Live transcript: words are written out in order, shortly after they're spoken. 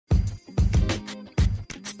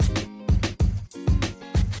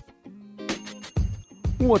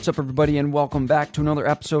What's up, everybody, and welcome back to another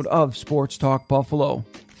episode of Sports Talk Buffalo.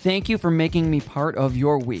 Thank you for making me part of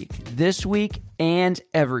your week, this week and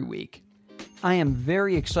every week. I am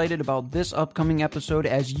very excited about this upcoming episode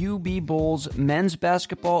as UB Bulls men's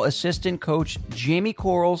basketball assistant coach Jamie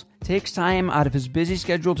Quarles takes time out of his busy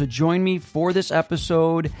schedule to join me for this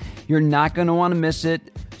episode. You're not going to want to miss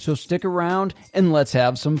it, so stick around and let's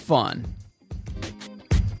have some fun.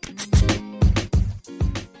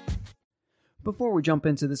 Before we jump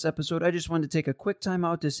into this episode, I just wanted to take a quick time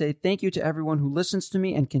out to say thank you to everyone who listens to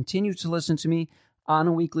me and continues to listen to me on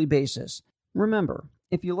a weekly basis. Remember,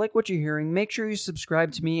 if you like what you're hearing, make sure you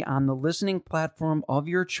subscribe to me on the listening platform of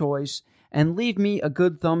your choice and leave me a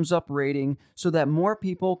good thumbs up rating so that more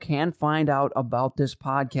people can find out about this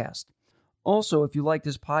podcast. Also, if you like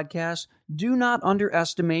this podcast, do not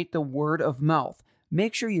underestimate the word of mouth.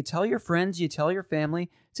 Make sure you tell your friends, you tell your family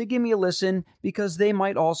to give me a listen because they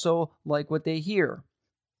might also like what they hear.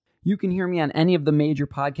 You can hear me on any of the major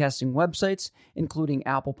podcasting websites, including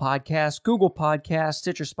Apple Podcasts, Google Podcasts,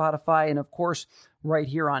 Stitcher, Spotify, and of course, right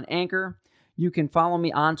here on Anchor. You can follow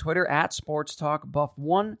me on Twitter at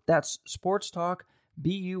SportsTalkBuff1. That's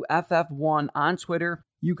SportsTalkBuff1 on Twitter.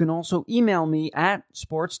 You can also email me at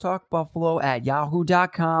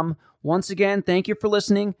sportstalkbuffalo@yahoo.com. Once again, thank you for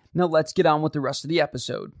listening. Now let's get on with the rest of the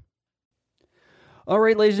episode. All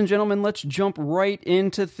right, ladies and gentlemen, let's jump right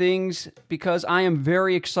into things because I am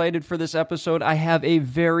very excited for this episode. I have a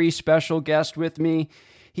very special guest with me.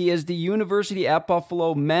 He is the University at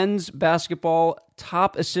Buffalo men's basketball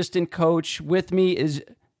top assistant coach. With me is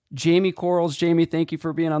Jamie Quarles. Jamie, thank you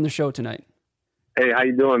for being on the show tonight. Hey, how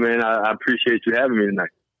you doing, man? I appreciate you having me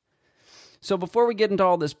tonight. So before we get into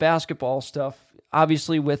all this basketball stuff,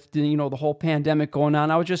 obviously with the whole pandemic going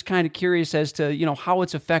on, I was just kind of curious as to how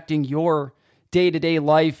it's affecting your day-to-day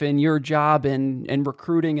life and your job and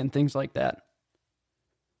recruiting and things like that.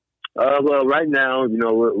 Well, right now,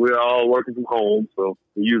 we're all working from home, so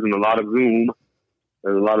we're using a lot of Zoom.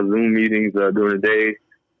 There's a lot of Zoom meetings during the day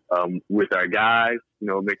with our guys,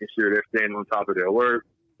 making sure they're staying on top of their work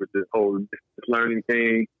with this whole distance learning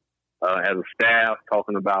thing. As a staff,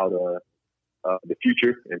 talking about the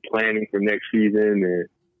future and planning for next season and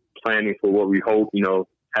planning for what we hope,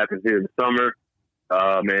 happens here in the summer.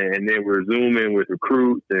 And then we're Zooming with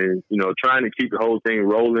recruits and, trying to keep the whole thing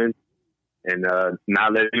rolling and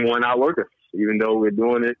not let anyone outwork us, even though we're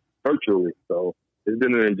doing it virtually. So it's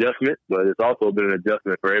been an adjustment, but it's also been an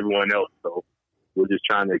adjustment for everyone else. So we're just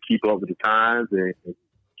trying to keep up with the times and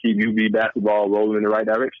keep UB basketball rolling in the right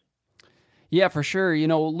direction. Yeah, for sure.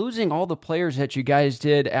 Losing all the players that you guys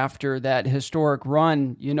did after that historic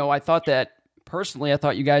run, I thought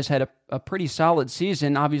you guys had a pretty solid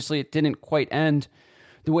season. Obviously, it didn't quite end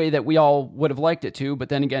the way that we all would have liked it to, but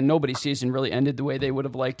then again, nobody's season really ended the way they would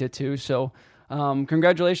have liked it to. So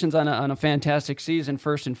congratulations on a fantastic season,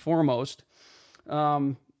 first and foremost.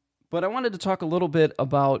 But I wanted to talk a little bit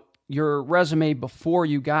about your resume before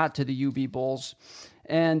you got to the UB Bulls.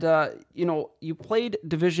 And, you played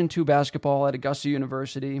Division II basketball at Augusta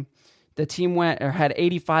University. The team had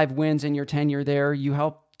 85 wins in your tenure there. You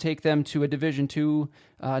helped take them to a Division II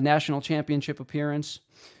national championship appearance.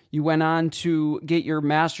 You went on to get your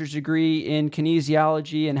master's degree in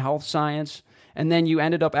kinesiology and health science, and then you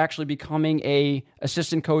ended up actually becoming a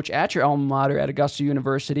assistant coach at your alma mater at Augusta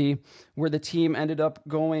University, where the team ended up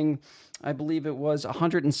going, I believe it was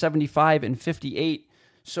 175-58.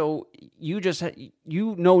 So you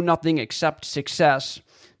know nothing except success.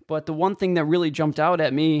 But the one thing that really jumped out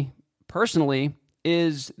at me personally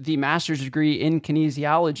is the master's degree in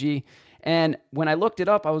kinesiology. And when I looked it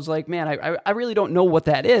up, I was like, man, I really don't know what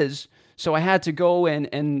that is. So I had to go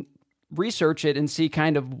and research it and see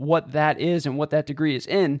kind of what that is and what that degree is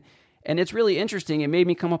in. And it's really interesting. It made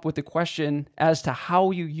me come up with the question as to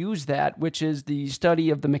how you use that, which is the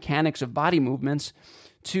study of the mechanics of body movements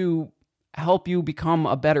to help you become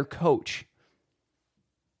a better coach.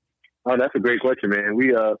 Oh, that's a great question, man.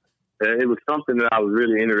 It was something that I was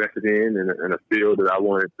really interested in and a field that I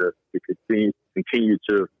wanted to continue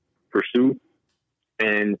to pursue.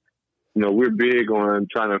 And, we're big on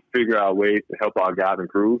trying to figure out ways to help our guys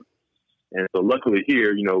improve. And so luckily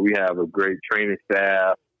here, we have a great training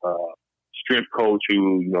staff, strength coach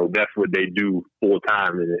who, that's what they do full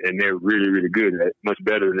time. And they're really, really good at it, much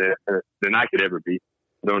better than I could ever be.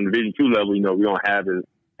 But on the Division II level, we don't have as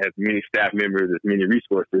many staff members, as many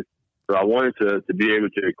resources. So I wanted to be able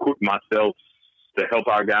to equip myself to help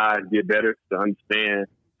our guys get better, to understand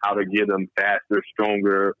how to get them faster,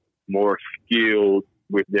 stronger, more skilled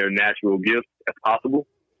with their natural gifts as possible.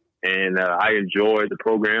 And I enjoyed the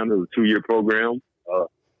program. It was a 2-year program.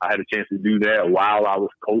 I had a chance to do that while I was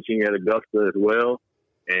coaching at Augusta as well.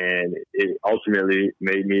 and it ultimately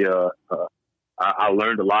made me I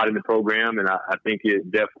learned a lot in the program, and I think it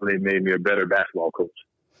definitely made me a better basketball coach.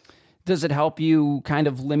 Does it help you kind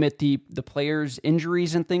of limit the players'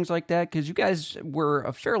 injuries and things like that? Because you guys were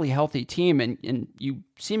a fairly healthy team, and you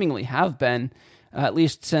seemingly have been, at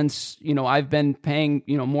least since, I've been paying,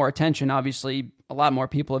 more attention. Obviously, a lot more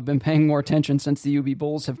people have been paying more attention since the UB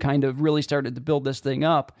Bulls have kind of really started to build this thing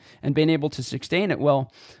up and been able to sustain it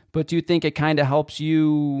well. But do you think it kind of helps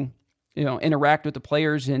you, interact with the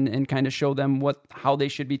players and kind of show them how they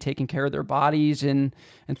should be taking care of their bodies and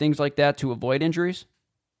things like that to avoid injuries?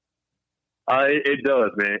 It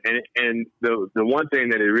does, man. And the one thing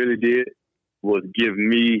that it really did was give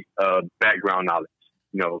me background knowledge.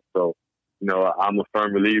 So I'm a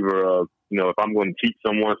firm believer of, if I'm going to teach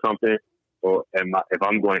someone something or if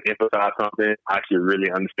I'm going to emphasize something, I should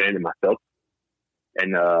really understand it myself.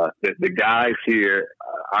 And the guys here,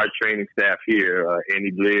 our training staff here,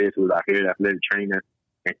 Andy Bliss, who's our head athletic trainer,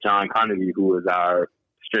 and Sean Connerty, who is our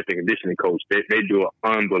strength and conditioning coach, they do an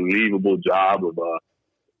unbelievable job of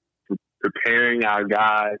preparing our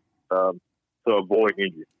guys to avoid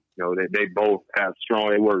injury. They both have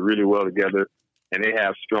they work really well together, and they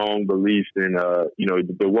have strong beliefs in,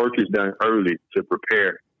 the work is done early to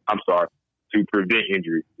prevent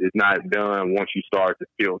injury. It's not done once you start to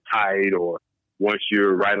feel tight or once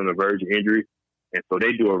you're right on the verge of injury. And so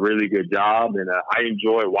they do a really good job, and I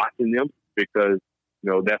enjoy watching them because,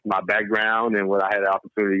 that's my background and what I had the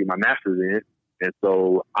opportunity to get my master's in. And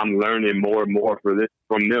so I'm learning more and more from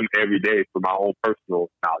them every day for my own personal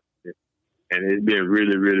knowledge. And it's been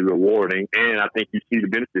really, really rewarding. And I think you see the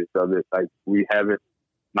benefits of it. Like, we haven't,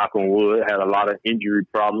 knock on wood, had a lot of injury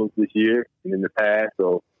problems this year and in the past.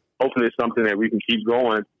 So hopefully it's something that we can keep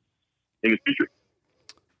going in the future.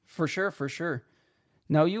 For sure.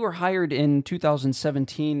 Now, you were hired in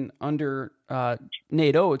 2017 under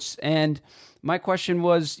Nate Oates, and my question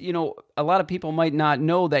was, a lot of people might not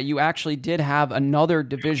know that you actually did have another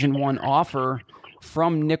Division I offer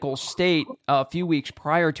from Nicholls State a few weeks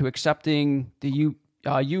prior to accepting the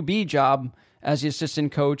UB job as the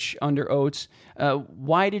assistant coach under Oates.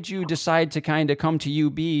 Why did you decide to kind of come to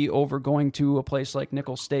UB over going to a place like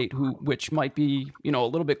Nicholls State, which might be, a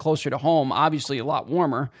little bit closer to home, obviously a lot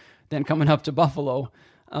warmer than coming up to Buffalo?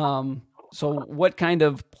 So what kind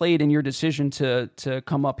of played in your decision to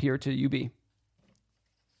come up here to UB?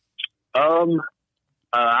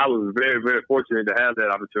 I was very, very fortunate to have that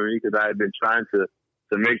opportunity because I had been trying to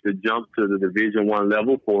make the jump to the Division I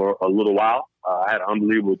level for a little while. I had an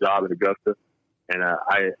unbelievable job at Augusta, and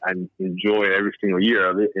I enjoy every single year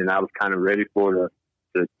of it. And I was kind of ready to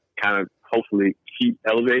kind of hopefully keep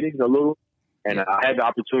elevating a little. And I had the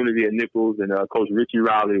opportunity at Nicholls, and Coach Richie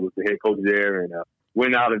Riley was the head coach there, and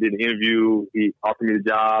went out and did an interview. He offered me the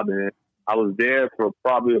job, and I was there for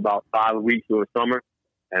probably about 5 weeks during the summer,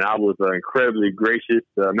 and I was incredibly gracious.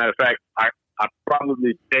 Matter of fact, I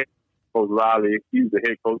probably texted Coach Riley. He's the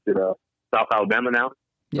head coach at South Alabama now.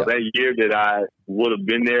 So that year that I would have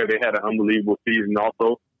been there, they had an unbelievable season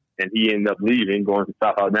also, and he ended up leaving, going to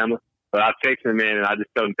South Alabama. But I texted him, man, and I just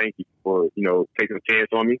told him thank you for, taking a chance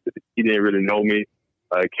on me. He didn't really know me.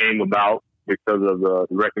 It came about because of the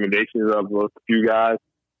recommendations of a few guys.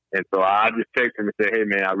 And so I just texted him and said, hey,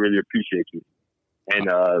 man, I really appreciate you. And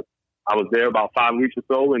I was there about 5 weeks or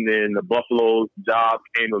so, and then the Buffalo job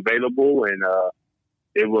came available, and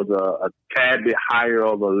it was a tad bit higher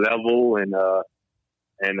of a level and a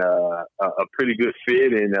pretty good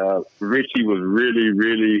fit. And Richie was really,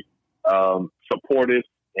 really supportive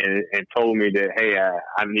and told me that, hey,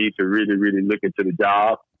 I need to really, really look into the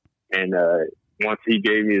job. And once he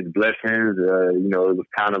gave me his blessings, it was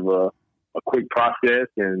kind of a quick process,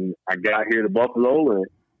 and I got here to Buffalo, and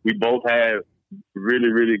we both had really,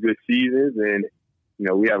 really good seasons, and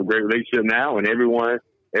we have a great relationship now, and everyone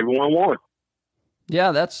won.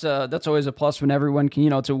 Yeah, that's always a plus when everyone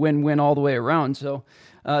can, it's a win-win all the way around. So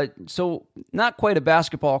not quite a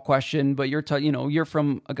basketball question, but you're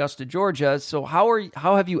from Augusta, Georgia. So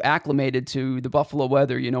how have you acclimated to the Buffalo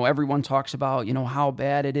weather? Everyone talks about, how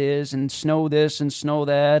bad it is and snow this and snow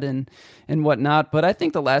that and whatnot. But I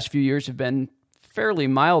think the last few years have been fairly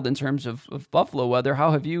mild in terms of Buffalo weather.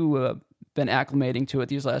 How have you been acclimating to it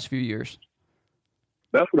these last few years?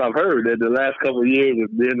 That's what I've heard, that the last couple of years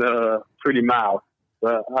have been pretty mild.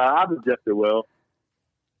 But I've adjusted well.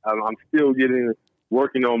 I'm still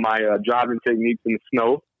working on my driving techniques in the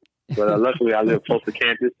snow. But luckily, I live close to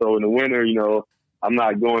campus. So in the winter, I'm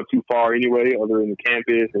not going too far anyway, other than the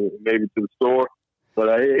campus and maybe to the store.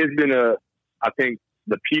 But it's been I think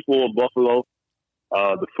the people of Buffalo,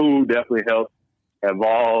 the food definitely helps, have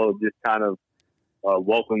all just kind of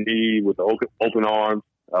welcomed me with the open arms.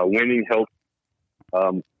 Winning helps.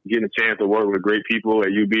 Getting a chance to work with great people at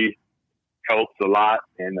UB helps a lot.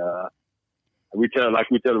 And we tell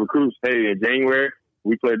the recruits, hey, in January,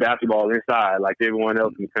 we play basketball inside like everyone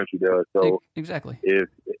else in the country does. So exactly, if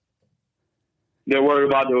they're worried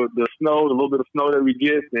about the snow, the little bit of snow that we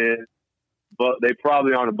get, but they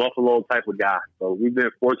probably aren't a Buffalo type of guy. So we've been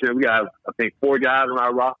fortunate. We got, I think, 4 guys on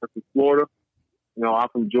our roster from Florida. I'm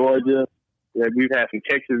from Georgia. Yeah, we've had some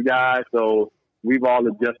Texas guys. So we've all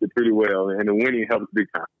adjusted pretty well, and the winning helps big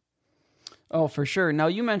time. Oh, for sure. Now,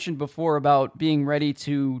 you mentioned before about being ready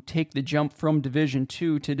to take the jump from Division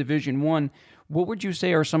II to Division I. What would you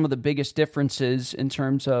say are some of the biggest differences in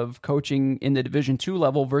terms of coaching in the Division II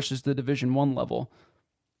level versus the Division I level?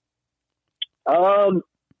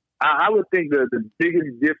 I would think the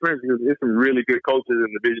biggest difference is there's some really good coaches in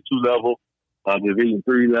the Division II level, Division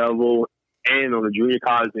III level, and on the junior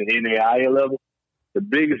college and NAIA level. The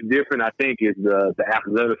biggest difference, I think, is the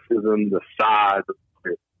athleticism, the size.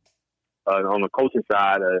 On the coaching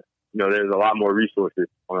side, there's a lot more resources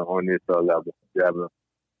on this level. You have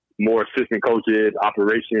more assistant coaches,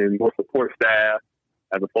 operations, more support staff,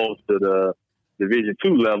 as opposed to the Division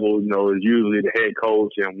II level. Is usually the head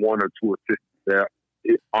coach and 1 or 2 assistants there.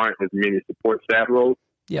 It aren't as many support staff roles.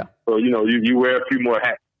 Yeah. So you wear a few more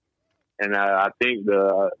hats, and I think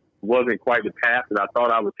wasn't quite the path that I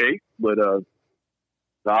thought I would take, but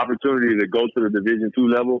the opportunity to go to the Division II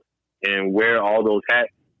level and wear all those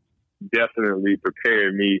hats definitely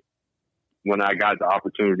prepared me when I got the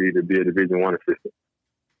opportunity to be a Division I assistant.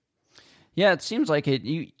 Yeah, it seems like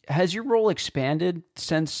it. Has your role expanded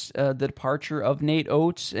since the departure of Nate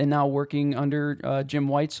Oates and now working under Jim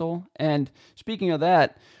Weitzel? And speaking of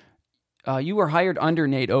that, you were hired under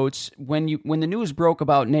Nate Oates. When the news broke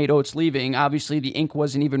about Nate Oates leaving, obviously the ink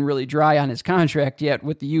wasn't even really dry on his contract yet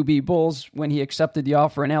with the UB Bulls when he accepted the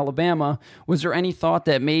offer in Alabama. Was there any thought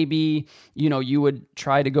that maybe, you would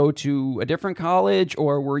try to go to a different college,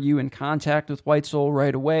 or were you in contact with Weitzel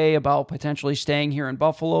right away about potentially staying here in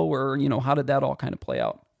Buffalo, or, how did that all kind of play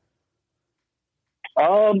out?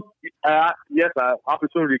 Yes,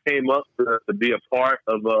 opportunity came up to be a part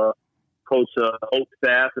of Coach Oates'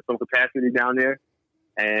 staff in some capacity down there,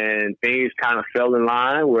 and things kind of fell in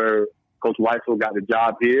line where Coach Weitzel got the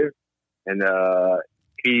job here, and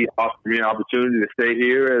he offered me an opportunity to stay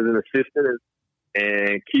here as an assistant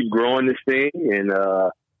and keep growing this thing. And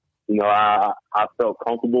I felt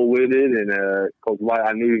comfortable with it, and Coach White,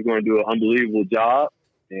 I knew he was going to do an unbelievable job,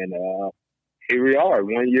 and here we are,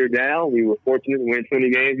 1 year down. We were fortunate to win 20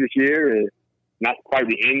 games this year, and not quite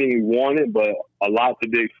the ending we wanted, but a lot to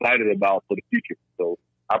be excited about for the future. So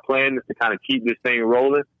our plan is to kind of keep this thing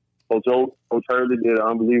rolling. Coach Hurley did an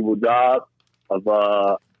unbelievable job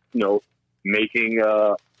of, making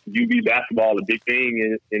UB basketball a big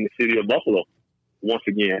thing in the city of Buffalo once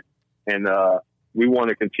again. And we want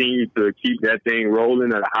to continue to keep that thing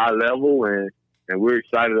rolling at a high level, and we're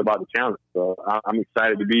excited about the challenge. So I'm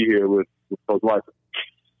excited to be here with Coach Weitzel.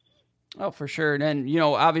 Oh, for sure. And,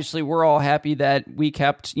 obviously we're all happy that we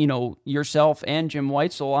kept, yourself and Jim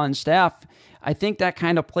Weitzel on staff. I think that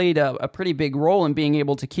kind of played a pretty big role in being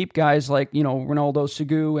able to keep guys like, Ronaldo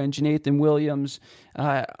Segu and Janathan Williams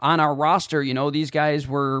on our roster. These guys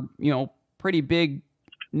were, pretty big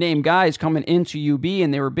name guys coming into UB,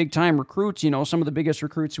 and they were big time recruits, some of the biggest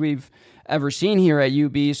recruits we've ever seen here at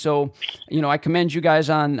UB. So, I commend you guys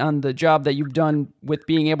on the job that you've done with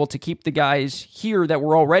being able to keep the guys here that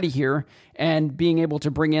were already here and being able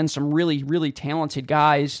to bring in some really, really talented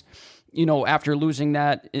guys, after losing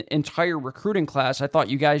that entire recruiting class. I thought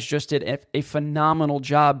you guys just did a phenomenal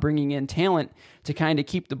job bringing in talent to kind of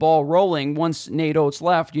keep the ball rolling. Once Nate Oates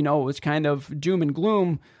left, it was kind of doom and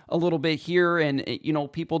gloom a little bit here, and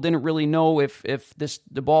people didn't really know if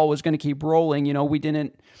the ball was going to keep rolling. We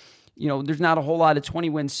didn't, there's not a whole lot of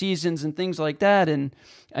 20-win seasons and things like that, and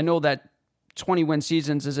I know that 20-win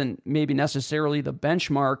seasons isn't maybe necessarily the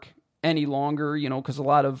benchmark any longer, because a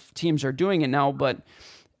lot of teams are doing it now, but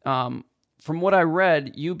from what I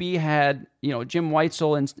read, UB had, Jim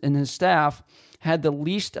Weitzel and his staff had the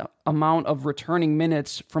least amount of returning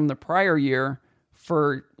minutes from the prior year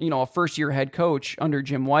for, a first-year head coach under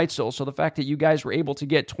Jim Weitzel. So the fact that you guys were able to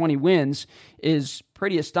get 20 wins is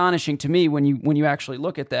pretty astonishing to me when you actually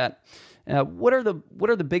look at that. What are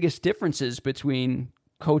the biggest differences between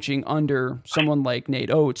coaching under someone like Nate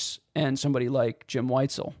Oates and somebody like Jim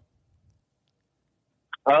Weitzel?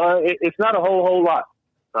 It's not a whole lot.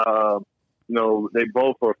 They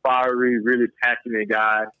both are fiery, really passionate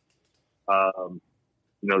guys.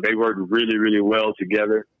 They work really, really well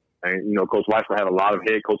together. And, Coach Weitzel had a lot of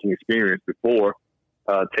head coaching experience before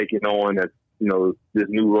taking on this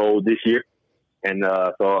new role this year. And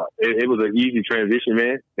so it was an easy transition,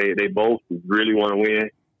 man. They both really want to win.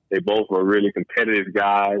 They both were really competitive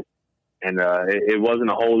guys, and it wasn't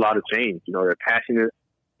a whole lot of change. You know, they're passionate.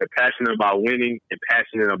 They're passionate about winning and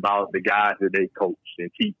passionate about the guys that they coach and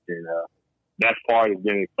teach. And that part has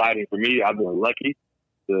been exciting for me. I've been lucky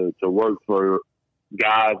to work for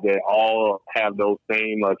guys that all have those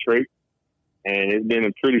same traits. And it's been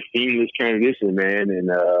a pretty seamless transition, man. And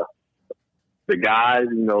the guys,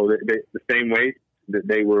 you know, the same way that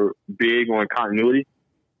they were big on continuity,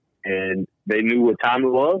 and they knew what time it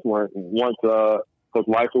was. Once Coach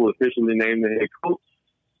Weissel was officially named the head coach,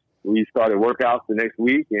 we started workouts the next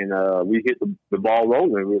week, and we hit the ball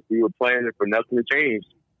rolling. We were planning for nothing to change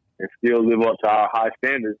and still live up to our high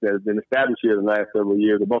standards that have been established here the last several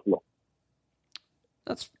years at Buffalo.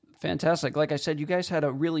 That's fantastic. Like I said, you guys had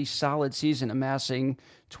a really solid season, amassing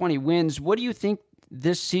 20 wins. What do you think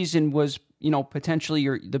this season was, you know,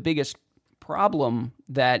 potentially the biggest problem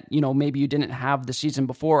that, you know, maybe you didn't have the season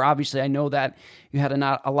before? Obviously, I know that you had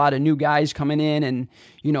a lot of new guys coming in, and,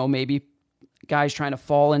 you know, maybe guys trying to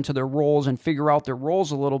fall into their roles and figure out their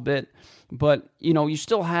roles a little bit. But, you know, you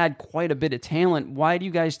still had quite a bit of talent. Why do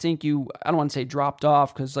you guys think I don't want to say dropped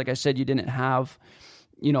off, because like I said, you didn't have,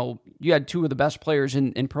 you know, you had two of the best players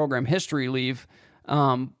in program history leave.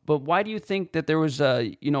 But why do you think that there was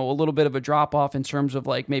a little bit of a drop off in terms of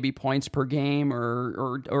like maybe points per game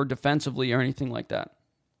or defensively or anything like that?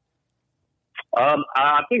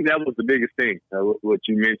 I think that was the biggest thing. What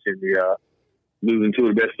you mentioned, losing two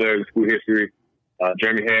of the best players in school history,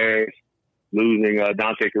 Jeremy Harris, losing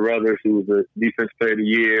Dante Carruthers, who was the defense player of the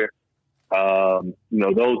year. You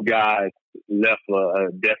know, those guys left a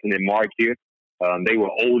definite mark here. They were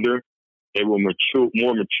older. They were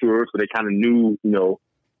more mature, so they kind of knew, you know,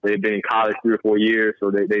 they had been in college 3 or 4 years, so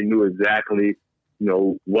they knew exactly, you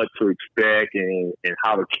know, what to expect and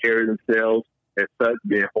how to carry themselves as such,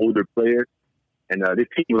 being older players. And this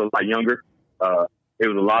team was a lot younger. There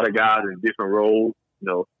was a lot of guys in different roles. You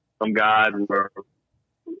know, some guys were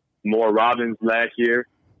more Robins last year,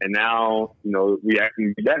 and now, you know, we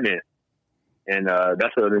actually be Batman. And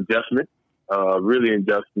that's an adjustment, really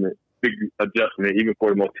adjustment. Big adjustment, even for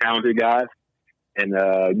the most talented guys. And,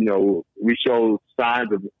 you know, we showed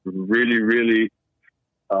signs of really, really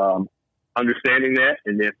understanding that.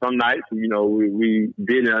 And then some nights, you know, we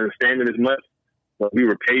didn't understand it as much, but we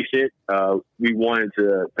were patient. We wanted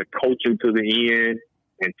to coach them to the end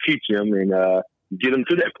and teach them and get them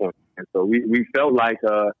to that point. And so we felt like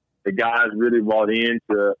the guys really bought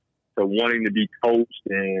into wanting to be coached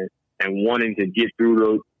and wanting to get through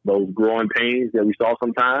those growing pains that we saw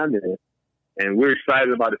sometimes. And we're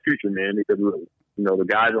excited about the future, man, because, you know, the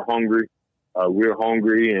guys are hungry. We're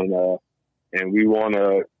hungry, and we want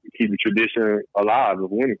to keep the tradition alive of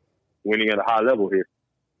winning at a high level here.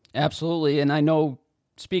 Absolutely. And I know,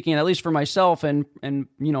 speaking at least for myself and you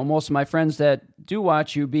know, most of my friends that do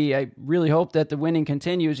watch UB, I really hope that the winning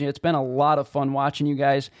continues. It's been a lot of fun watching you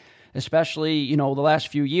guys, especially, you know, the last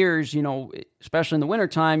few years, you know, especially in the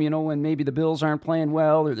wintertime, you know, when maybe the Bills aren't playing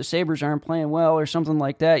well or the Sabres aren't playing well or something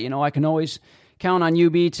like that. You know, I can always count on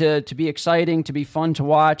UB to be exciting, to be fun to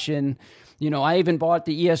watch. And, you know, I even bought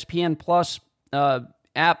the ESPN Plus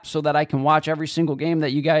app so that I can watch every single game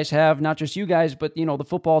that you guys have, not just you guys, but, you know, the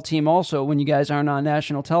football team also when you guys aren't on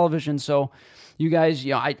national television. So you guys,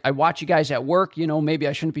 you know, I watch you guys at work, you know, maybe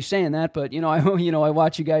I shouldn't be saying that, but, you know, I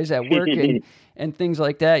watch you guys at work and things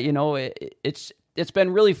like that. You know, it's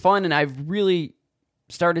been really fun, and I've really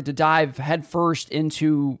started to dive headfirst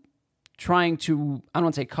into trying to, I don't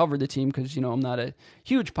want to say cover the team because, you know, I'm not a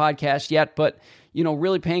huge podcast yet, but, you know,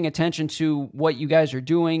 really paying attention to what you guys are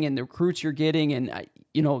doing and the recruits you're getting. And,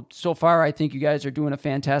 you know, so far, I think you guys are doing a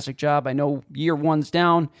fantastic job. I know year one's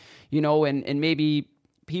down, you know, and maybe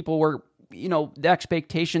people were, you know, the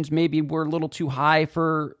expectations maybe were a little too high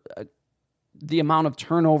for the amount of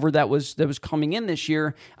turnover that was coming in this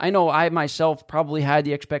year. I know I myself probably had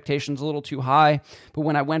the expectations a little too high, but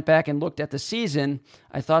when I went back and looked at the season,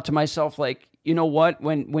 I thought to myself, like, you know what,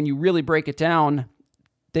 when you really break it down,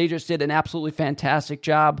 they just did an absolutely fantastic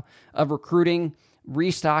job of recruiting,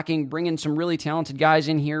 restocking, bringing some really talented guys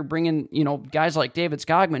in here, bringing, you know, guys like David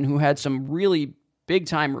Skogman, who had some really big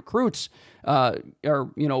time recruits, or,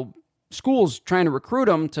 you know, schools trying to recruit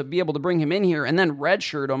him to be able to bring him in here and then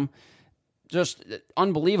redshirt him. Just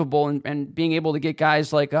unbelievable, and being able to get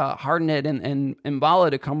guys like Hardened and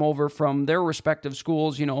Mbala to come over from their respective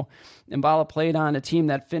schools. You know, Mbala played on a team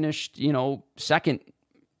that finished, you know, second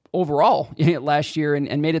overall last year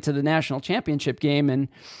and made it to the national championship game. And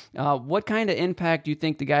what kind of impact do you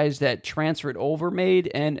think the guys that transferred over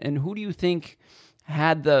made, and who do you think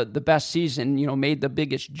had the best season, made the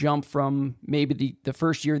biggest jump from maybe the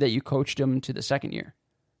first year that you coached him to the second year?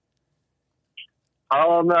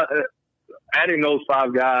 Adding those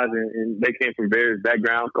 5 guys, and they came from various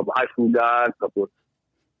backgrounds, a couple high school guys, a couple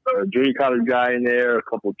junior college guys in there, a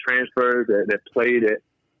couple transfers that played at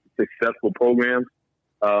successful programs.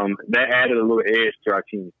 That added a little edge to our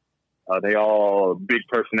team. They all big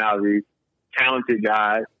personalities, talented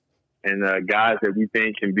guys, and guys that we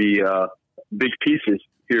think can be big pieces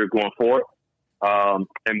here going forward.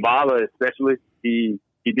 And Bala, especially, he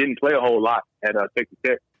didn't play a whole lot at Texas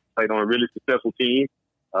Tech. Played on a really successful team.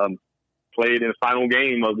 Played in the final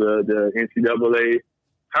game of the NCAA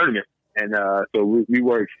tournament. And so we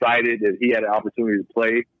were excited that he had an opportunity to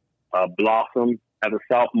play, blossom as a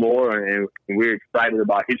sophomore, and we're excited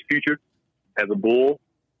about his future as a Bull.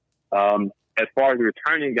 As far as the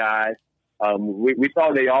returning guys, we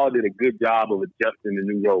thought they all did a good job of adjusting the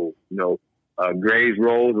new roles. Gray's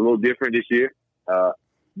role is a little different this year.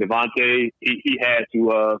 Devontae, he had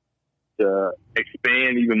to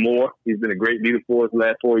expand even more. He's been a great leader for us the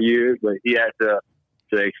last 4 years, but he had to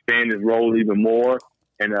expand his role even more.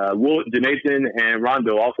 And Jonathan and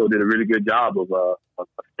Rondo also did a really good job of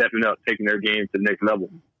stepping up, taking their game to the next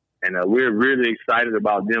level. And we're really excited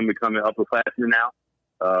about them becoming upperclassmen now.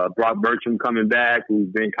 Brock Bertram coming back, who's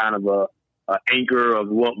been kind of a anchor of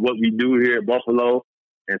what we do here at Buffalo.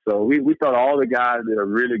 And so we thought all the guys did a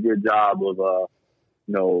really good job of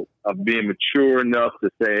being mature enough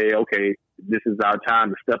to say, okay, this is our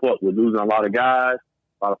time to step up. We're losing a lot of guys,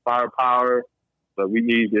 a lot of firepower, but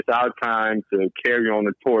it's our time to carry on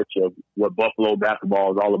the torch of what Buffalo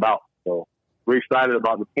basketball is all about. So we're excited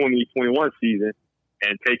about the 2021 season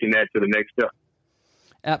and taking that to the next step.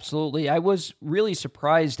 Absolutely. I was really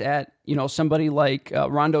surprised at, somebody like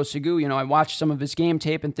Rondo Segou. I watched some of his game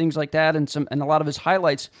tape and things like that, and a lot of his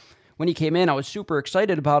highlights. When he came in, I was super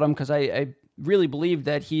excited about him because I really believe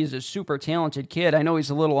that he is a super talented kid. I know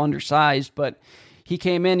he's a little undersized, but he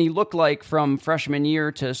came in, he looked like from freshman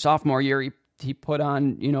year to sophomore year, he put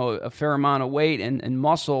on, a fair amount of weight and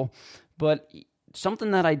muscle. But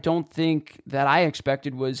something that I don't think that I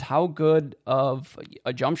expected was how good of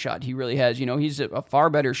a jump shot he really has. He's a far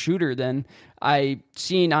better shooter than I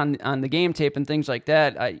seen on the game tape and things like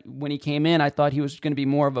that. When he came in, I thought he was going to be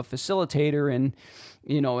more of a facilitator and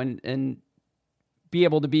be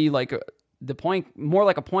able to be like more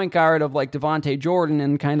like a point guard of like Devontae Jordan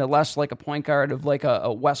and kind of less like a point guard of like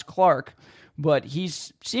a Wes Clark. But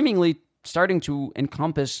he's seemingly starting to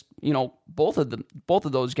encompass, both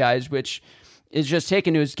of those guys, which is just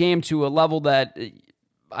taking his game to a level that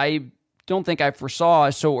I don't think I foresaw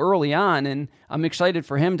so early on. And I'm excited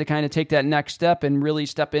for him to kind of take that next step and really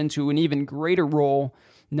step into an even greater role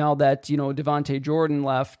now that, Devontae Jordan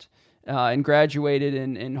left and graduated,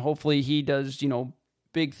 and hopefully he does,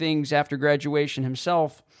 big things after graduation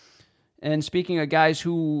himself. And speaking of guys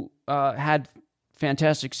who had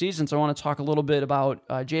fantastic seasons, I want to talk a little bit about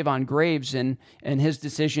Javon Graves and his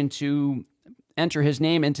decision to enter his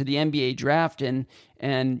name into the NBA draft. And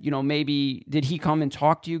maybe did he come and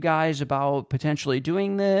talk to you guys about potentially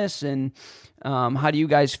doing this? And how do you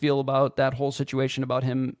guys feel about that whole situation about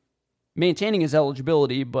him maintaining his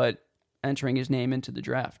eligibility but entering his name into the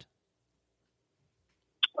draft?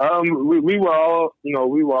 We were all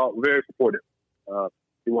very supportive.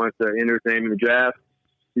 He wanted to enter his name in the draft,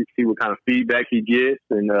 see what kind of feedback he gets,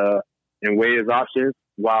 and weigh his options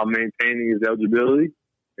while maintaining his eligibility.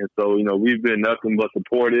 And so, we've been nothing but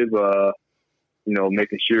supportive,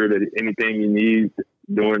 making sure that anything he needs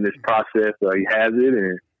during this process, he has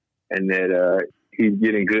it, and that he's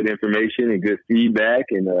getting good information and good feedback.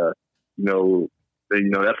 And,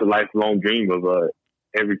 that's a lifelong dream of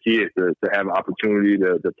every kid to have an opportunity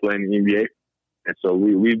to play in the NBA. And so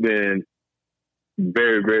we've been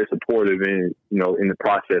very, very supportive in the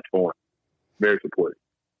process for him. Very supportive.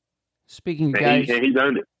 Speaking of guys... And he's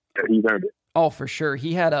earned it. He's earned it. Oh, for sure.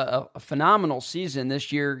 He had a phenomenal season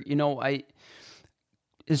this year.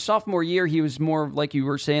 His sophomore year, he was more, like you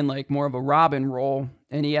were saying, like more of a Robin role,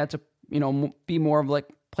 and he had to, be more of like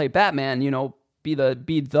play Batman, be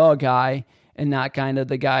the guy and not kind of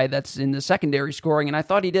the guy that's in the secondary scoring. And I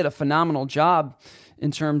thought he did a phenomenal job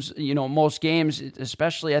in terms, most games,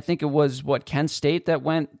 especially I think it was Kent State that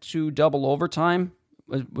went to double overtime.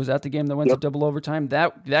 Was that the game that went to double overtime?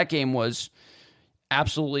 That game was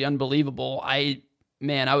absolutely unbelievable. I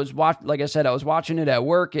was watching it at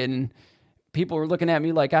work, and people were looking at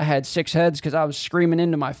me like I had 6 heads because I was screaming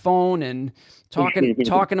into my phone and talking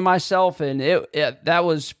to myself, and that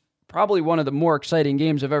was probably one of the more exciting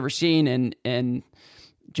games I've ever seen. And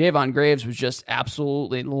Javon Graves was just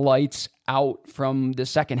absolutely lights out from the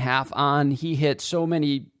second half on. He hit so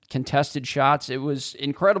many contested shots. It was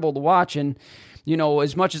incredible to watch. And,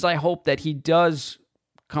 as much as I hope that he does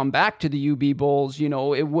come back to the UB Bulls,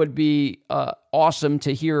 it would be awesome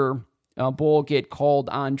to hear Bull get called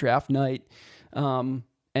on draft night and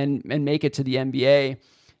make it to the NBA.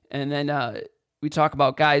 And then we talk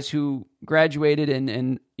about guys who graduated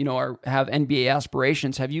and have NBA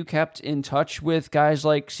aspirations. Have you kept in touch with guys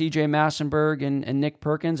like CJ Massenberg and Nick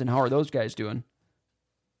Perkins, and how are those guys doing?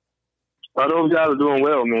 Those guys are doing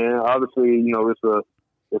well, man. Obviously,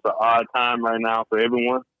 it's an odd time right now for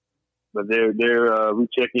everyone, but we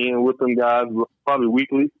check in with them guys probably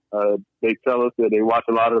weekly. They tell us that they watch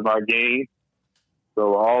a lot of our games.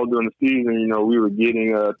 So all during the season, we were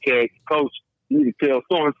getting a text, Coach, you need to tell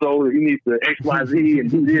so-and-so that he needs to X, Y, Z and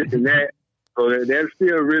do this and that. So they're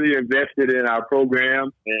still really invested in our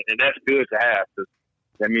program, and that's good to have. Cause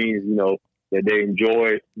that means, that they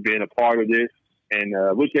enjoy being a part of this, and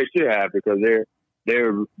which they should have, because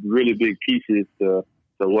they're really big pieces to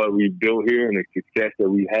what we built here and the success that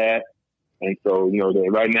we had. And so,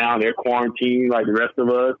 right now they're quarantined like the rest of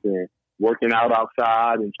us and working out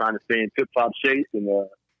outside and trying to stay in tip-top shape. And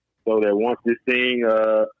so that once this thing,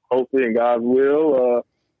 hopefully in God's will,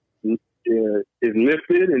 is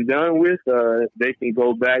lifted and done with, they can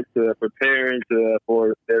go back to preparing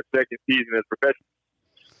for their second season as professionals.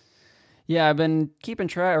 Yeah, I've been keeping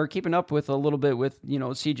up with a little bit with,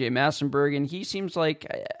 CJ Massenberg, and he seems like,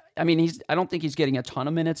 I don't think he's getting a ton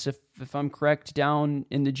of minutes if I'm correct down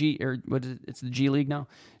in the it's the G League now,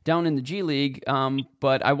 down in the G League.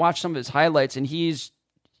 But I watched some of his highlights, and he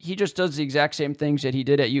just does the exact same things that he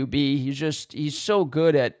did at UB. He's so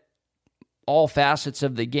good at all facets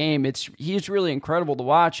of the game. He's really incredible to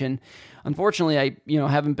watch. And unfortunately, I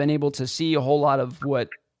haven't been able to see a whole lot of what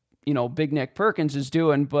Big Nick Perkins is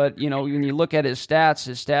doing. But when you look at his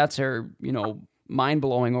stats are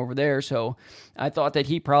mind-blowing over there. So I thought that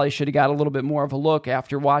he probably should have got a little bit more of a look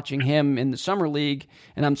after watching him in the summer league,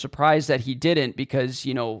 and I'm surprised that he didn't, because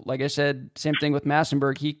like I said, same thing with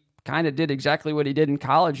Massenberg. He kind of did exactly what he did in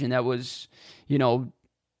college, and that was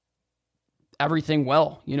everything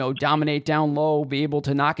well, dominate down low, be able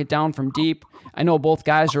to knock it down from deep. I know both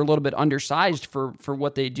guys are a little bit undersized for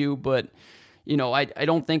what they do, but I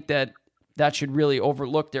don't think that should really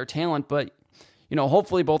overlook their talent. But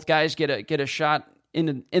hopefully both guys get a shot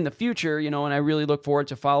in the future, and I really look forward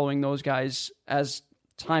to following those guys as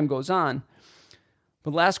time goes on.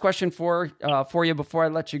 But last question for you before I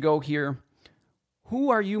let you go here: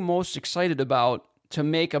 who are you most excited about to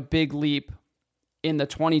make a big leap in the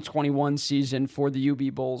 2021 season for the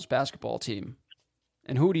UB Bulls basketball team?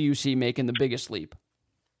 And who do you see making the biggest leap?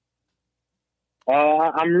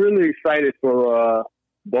 I'm really excited for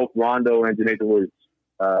both Rondo and Janae Williams.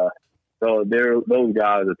 So those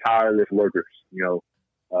guys are tireless workers.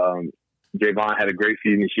 Javon had a great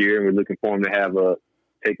season this year, and we're looking for him to have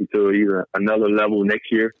take it to even another level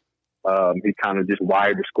next year. He kind of just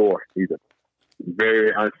wired to score. He's a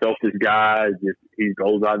very unselfish guy. He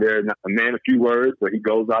goes out there, a man of few words, but he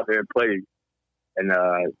goes out there and plays. And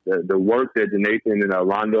the work that Nathan and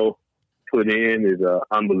Rondo put in is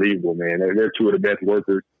unbelievable, man. They're two of the best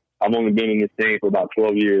workers. I've only been in this thing for about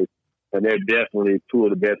 12 years, but they're definitely two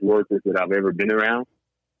of the best workers that I've ever been around.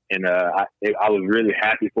 And I was really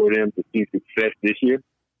happy for them to see success this year.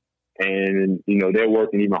 And, they're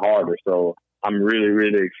working even harder. So I'm really,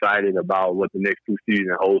 really excited about what the next two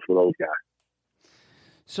seasons holds for those guys.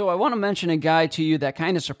 So I want to mention a guy to you that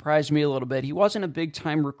kind of surprised me a little bit. He wasn't a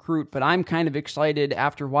big-time recruit, but I'm kind of excited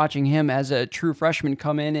after watching him as a true freshman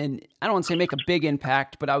come in, and I don't want to say make a big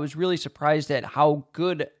impact, but I was really surprised at how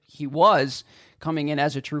good he was coming in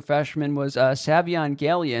as a true freshman, was Savion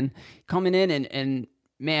Gallion coming in, and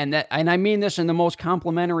man, and I mean this in the most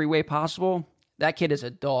complimentary way possible. That kid is a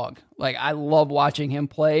dog. Like, I love watching him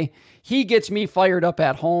play. He gets me fired up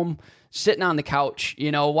at home, sitting on the couch,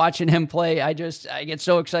 watching him play. I get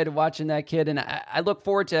so excited watching that kid, and I look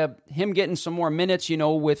forward to him getting some more minutes,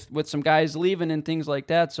 with some guys leaving and things like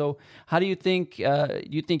that. So how do you think,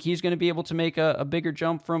 he's going to be able to make a bigger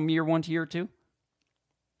jump from year one to year two?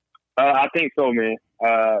 I think so, man.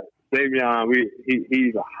 Savion,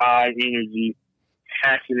 he's a high energy,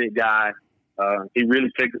 passionate guy. He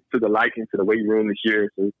really took a liking to the weight room this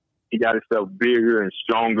year. So he got himself bigger and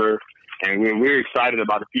stronger, and we're excited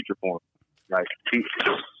about the future for him. Like,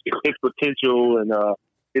 his potential and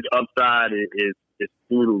his upside is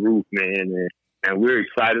through the roof, man. And we're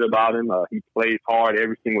excited about him. He plays hard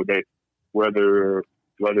every single day, whether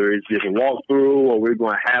it's just a walkthrough or we're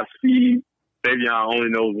going half speed. Savion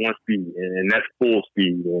only knows one speed, and that's full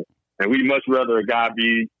speed. And we'd much rather a guy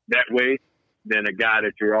be that way than a guy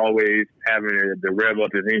that you're always having to rev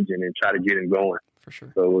up his engine and try to get him going. For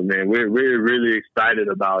sure. So, man, we're really excited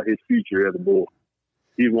about his future as a Bull.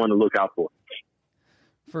 He's one to look out for.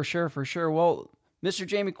 For sure, for sure. Well, Mr.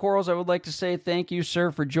 Jamie Quarles, I would like to say thank you,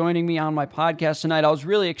 sir, for joining me on my podcast tonight. I was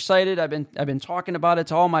really excited. I've been talking about it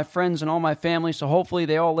to all my friends and all my family, so hopefully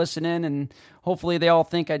they all listen in and hopefully they all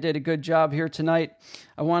think I did a good job here tonight.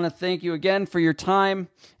 I want to thank you again for your time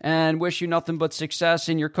and wish you nothing but success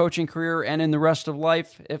in your coaching career and in the rest of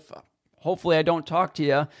life. Hopefully I don't talk to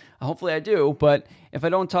you. Hopefully I do, but if I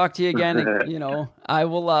don't talk to you again, I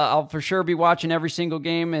will. I'll for sure be watching every single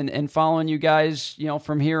game and following you guys,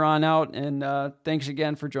 from here on out. And thanks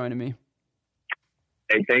again for joining me.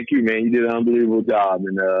 Hey, thank you, man. You did an unbelievable job,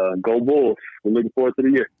 and go Bulls. We're looking forward to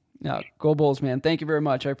the year. Yeah, go Bulls, man. Thank you very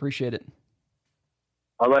much. I appreciate it.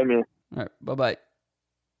 All right, man. All right, bye-bye.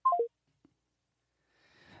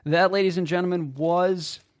 That, ladies and gentlemen,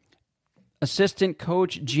 was assistant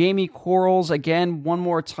coach Jamie Quarles. Again, one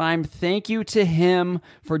more time, thank you to him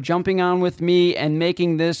for jumping on with me and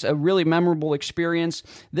making this a really memorable experience.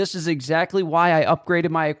 This is exactly why I upgraded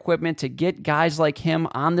my equipment to get guys like him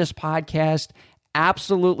on this podcast.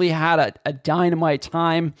 Absolutely had a dynamite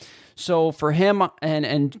time. So for him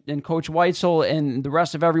and Coach Weitzel and the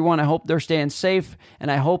rest of everyone, I hope they're staying safe, and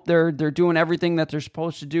I hope they're doing everything that they're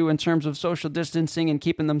supposed to do in terms of social distancing and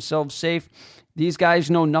keeping themselves safe. These guys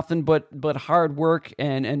know nothing but hard work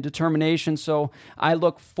and determination. So I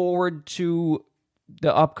look forward to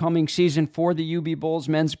the upcoming season for the UB Bulls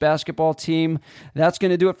men's basketball team. That's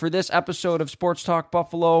going to do it for this episode of Sports Talk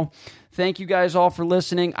Buffalo. Thank you guys all for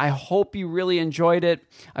listening. I hope you really enjoyed it.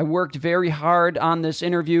 I worked very hard on this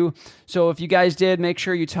interview. So if you guys did, make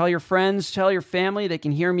sure you tell your friends, tell your family. They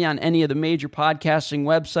can hear me on any of the major podcasting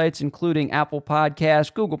websites, including Apple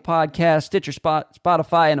Podcasts, Google Podcasts, Stitcher,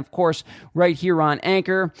 Spotify, and of course, right here on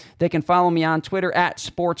Anchor. They can follow me on Twitter at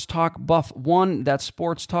SportsTalkBuff1. That's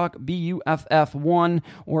Sports Talk BUFF1,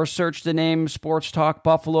 or search the name Sports Talk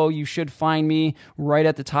Buffalo. You should find me right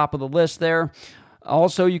at the top of the list there.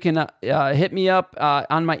 Also, you can hit me up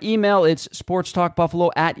on my email. It's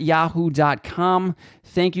sportstalkbuffalo@yahoo.com.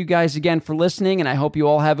 Thank you guys again for listening, and I hope you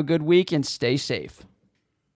all have a good week and stay safe.